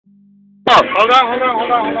Hold on.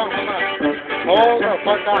 Hold the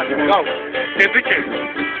fuck on. Go. Take a picture.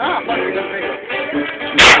 Ah, fuck, we didn't take it.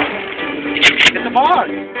 Hit the bar.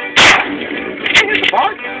 Hit the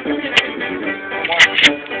bar.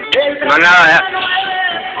 No, nada.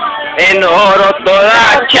 En oro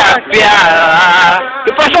toda chapeada.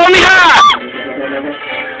 ¿Qué pasó, mija?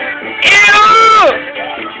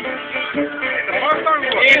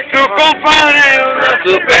 Y tu compadre, una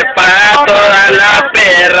super para toda la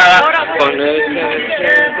perra. Con el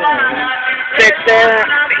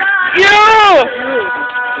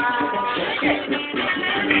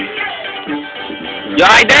Yo,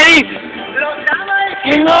 hi, Daddy.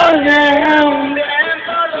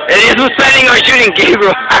 It is who's planning on shooting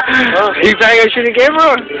Gabriel. He's planning on shooting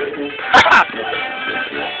Gabriel?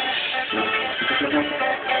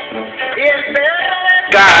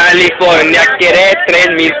 California quiere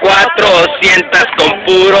 3.400 con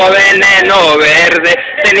puro veneno verde.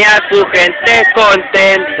 Tenía a su gente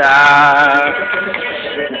contenta.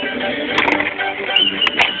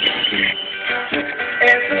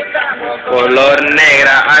 Color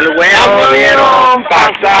negra al huevo vieron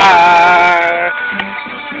pasar.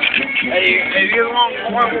 Hey,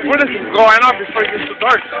 what is going on before it gets too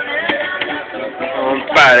dark?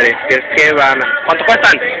 Compadre, que es que van. ¿Cuánto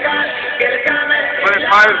cuestan?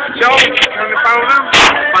 25 shells, 25 now,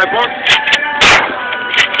 5 bucks.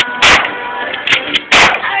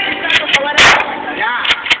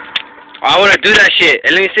 I wanna do that shit.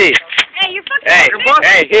 Let me see. Hey, you fucking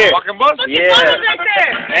Hey, here. Fucking bus? Yeah. right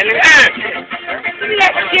there. Hey, let me Give me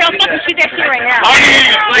that shit. I'm fucking shoot that shit right now. Oh,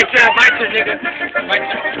 yeah. Bite that, nigga. Hey,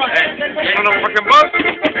 you on a fucking bus?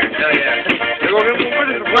 Hell yeah. They go get more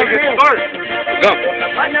minutes before it gets dark. Go.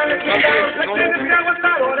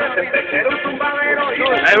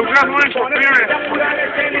 Hey, who got one for clearance?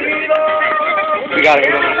 We got it.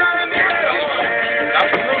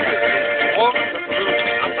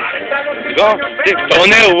 Go.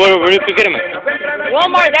 ¿Dónde? Where did you get him at?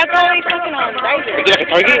 Walmart. That's all they fucking on. Dizer. Is it like a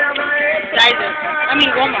Target? Dizer. I mean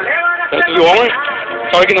Walmart. That's what you want?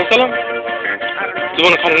 Target no sell them? You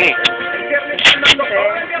want to call me?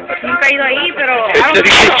 Nunca he ido ahí, pero... It's the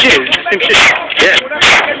same shit. Same shit. Yeah.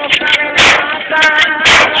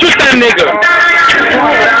 Shoot that nigga.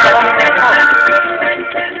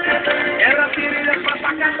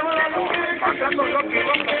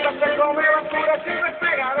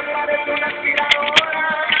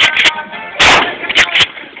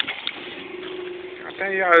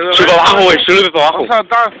 Sube abajo, güey. Sube para abajo. What's up,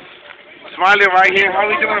 dog? Smiley right here. How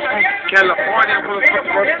we doing from California? What's up,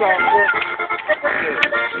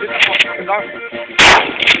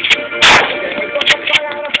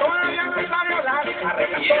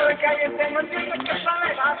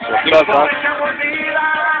 bro?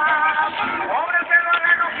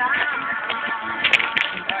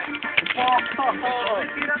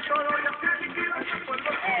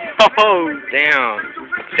 Oh, damn.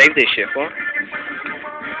 Save this shit, fool.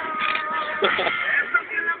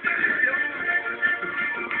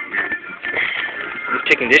 I'm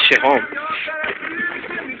taking this shit home.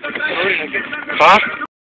 Huh?